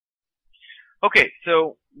Okay,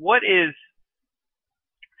 so what is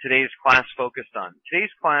today's class focused on?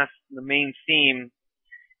 Today's class, the main theme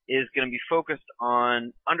is going to be focused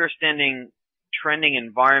on understanding trending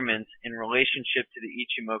environments in relationship to the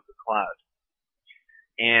Ichimoku cloud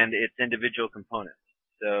and its individual components.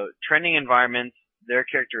 So trending environments, their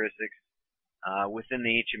characteristics within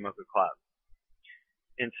the Ichimoku cloud.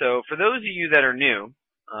 And so for those of you that are new,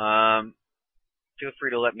 feel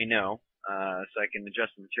free to let me know so I can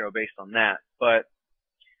adjust the material based on that. But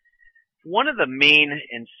one of the main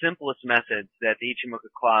and simplest methods that the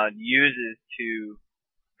Ichimoku cloud uses to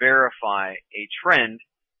verify a trend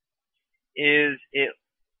is it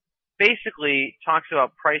basically talks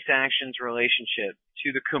about price action's relationship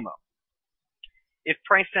to the Kumo. If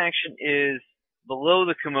price action is below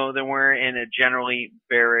the Kumo, then we're in a generally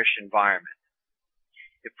bearish environment.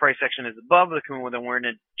 If price action is above the Kumo, then we're in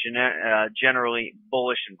a generally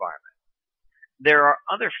bullish environment. There are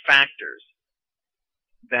other factors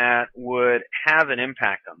that would have an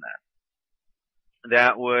impact on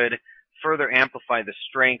that would further amplify the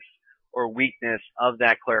strength or weakness of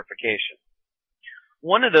that clarification.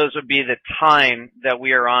 One of those would be the time that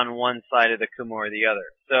we are on one side of the Kumo or the other.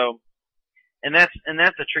 So, and that's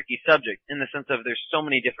a tricky subject in the sense of there's so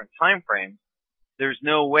many different time frames. There's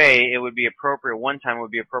no way it would be appropriate one time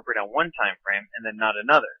would be appropriate on one time frame and then not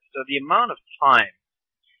another. So the amount of time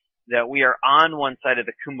that we are on one side of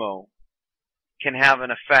the Kumo can have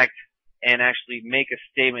an effect and actually make a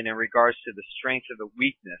statement in regards to the strength or the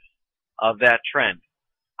weakness of that trend.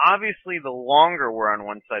 Obviously, the longer we're on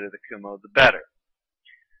one side of the Kumo, the better.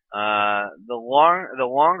 The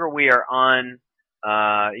longer we are on,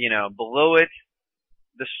 below it,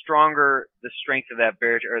 the stronger the strength of that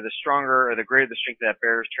bearish, or the stronger or the greater the strength of that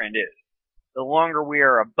bearish trend is. The longer we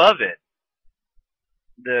are above it,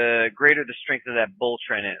 the greater the strength of that bull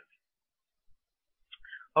trend is.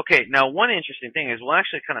 Okay, now one interesting thing is we'll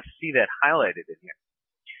actually kind of see that highlighted in here.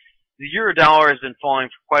 The euro dollar has been falling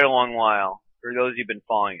for quite a long while, for those who've been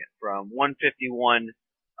following it, from 151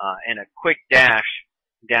 and a quick dash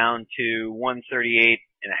down to 138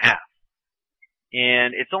 and a half.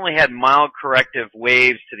 And it's only had mild corrective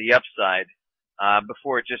waves to the upside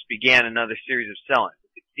before it just began another series of selling.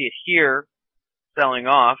 You can see it here selling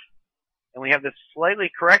off, and we have this slightly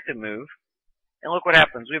corrective move. And look what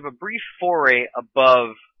happens. We have a brief foray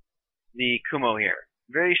above the Kumo here.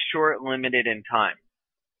 Very short, limited in time.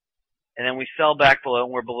 And then we sell back below,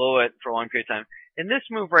 and we're below it for a long period of time. And this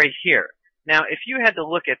move right here. Now, if you had to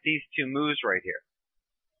look at these two moves right here,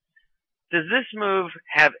 does this move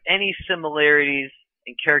have any similarities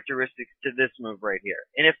and characteristics to this move right here?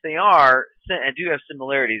 And if they are, and do have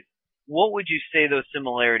similarities, what would you say those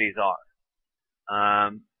similarities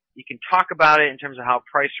are? You can talk about it in terms of how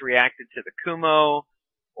price reacted to the Kumo,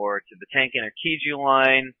 or to the Tenkan or Kiju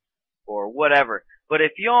line, or whatever. But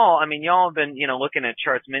if y'all have been, looking at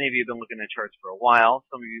charts. Many of you have been looking at charts for a while.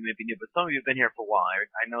 Some of you may be new, but some of you have been here for a while.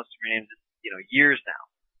 I know some of your names, years now.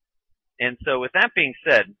 And so with that being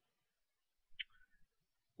said,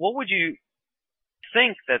 what would you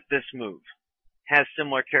think that this move has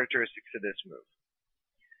similar characteristics to this move?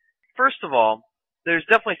 First of all, there's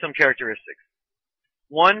definitely some characteristics.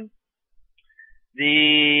 One,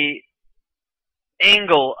 the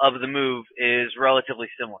angle of the move is relatively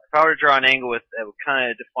similar. If I were to draw an angle that would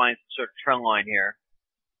kind of define some sort of trend line here,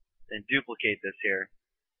 and duplicate this here,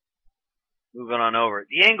 moving on over,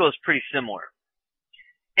 the angle is pretty similar.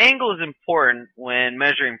 Angle is important when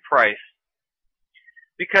measuring price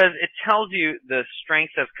because it tells you the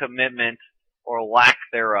strength of commitment or lack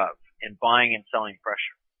thereof in buying and selling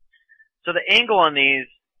pressure. So the angle on these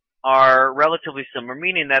are relatively similar,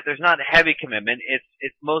 meaning that there's not heavy commitment.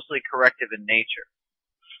 It's mostly corrective in nature.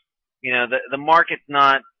 The market's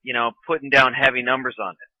not, putting down heavy numbers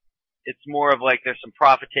on it. It's more of like there's some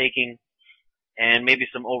profit taking and maybe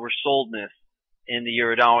some oversoldness in the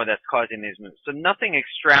euro dollar that's causing these moves. So nothing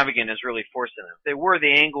extravagant is really forcing it. If they were,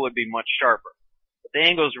 the angle would be much sharper. But the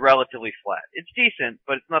angle is relatively flat. It's decent,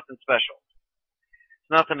 but it's nothing special.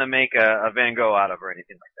 It's nothing to make a Van Gogh out of or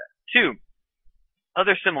anything like that. Two,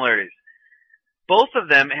 other similarities. Both of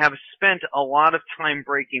them have spent a lot of time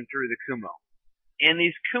breaking through the Kumo. And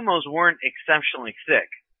these Kumos weren't exceptionally thick.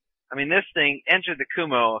 This thing entered the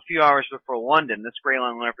Kumo a few hours before London. This gray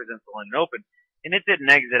line represents the London Open. And it didn't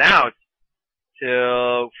exit out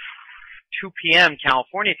till 2 p.m.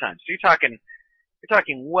 California time. So you're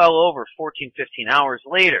talking well over 14, 15 hours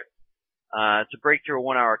later to break through a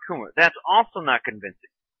 1 hour Kumo. That's also not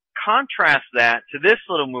convincing. Contrast that to this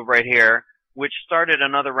little move right here, which started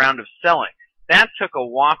another round of selling. That took a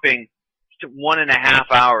whopping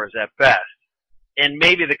 1.5 hours at best. And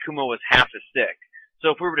maybe the Kumo was half as thick. So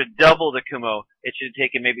if we were to double the Kumo, it should have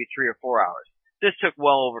taken maybe 3 or 4 hours. This took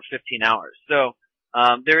well over 15 hours. So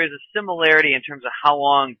there is a similarity in terms of how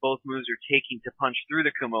long both moves are taking to punch through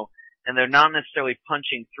the Kumo, and they're not necessarily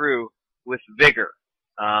punching through with vigor.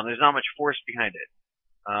 There's not much force behind it.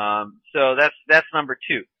 So that's number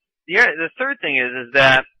 2. The third thing is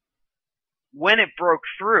that when it broke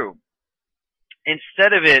through,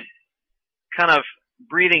 instead of it kind of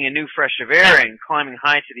breathing a new fresh of air and climbing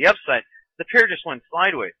high to the upside, the pair just went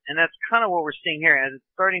sideways. And that's kind of what we're seeing here. As it's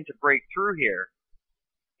starting to break through here,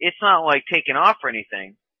 it's not like taking off or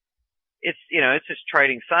anything. It's just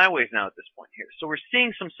trading sideways now at this point here. So we're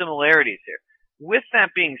seeing some similarities here. With that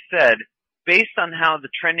being said, based on how the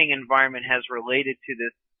trending environment has related to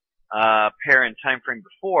this pair and time frame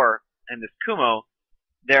before and this Kumo,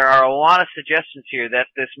 there are a lot of suggestions here that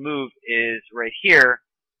this move is right here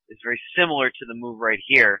is very similar to the move right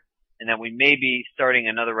here, and that we may be starting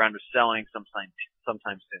another round of selling sometime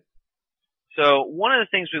soon. So one of the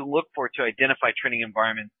things we look for to identify trending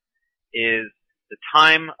environments is the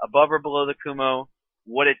time above or below the Kumo,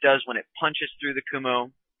 what it does when it punches through the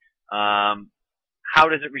Kumo, how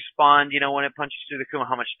does it respond, when it punches through the Kumo,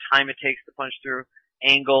 how much time it takes to punch through,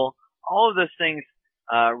 angle, all of those things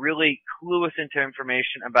really clue us into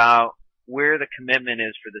information about where the commitment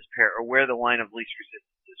is for this pair, or where the line of least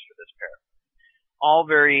resistance is for this pair. All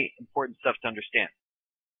very important stuff to understand.